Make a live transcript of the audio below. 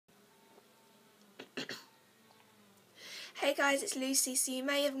Hey guys, it's Lucy. So you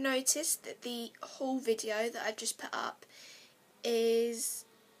may have noticed that the haul video that I've just put up is...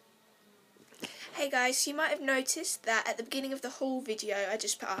 Hey guys, so you might have noticed that at the beginning of the haul video I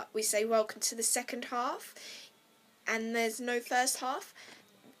just put up, we say welcome to the second half, and there's no first half.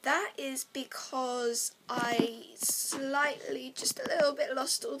 That is because I slightly, just a little bit,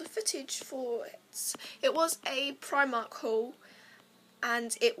 lost all the footage for it. It was a Primark haul,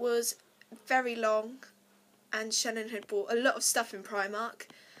 and it was very long, and Shannon had bought a lot of stuff in Primark.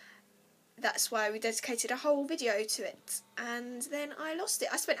 That's why we dedicated a whole video to it, and then I lost it.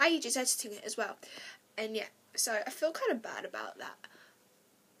 I spent ages editing it as well, and yeah, so I feel kind of bad about that.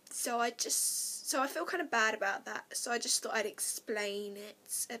 So I feel kind of bad about that, so I just thought I'd explain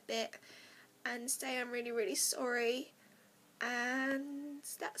it a bit and say I'm really, really sorry, and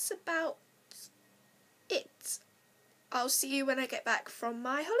that's about it. I'll see you when I get back from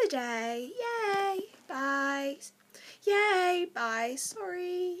my holiday. Yay! Bye! Yay! Bye!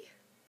 Sorry!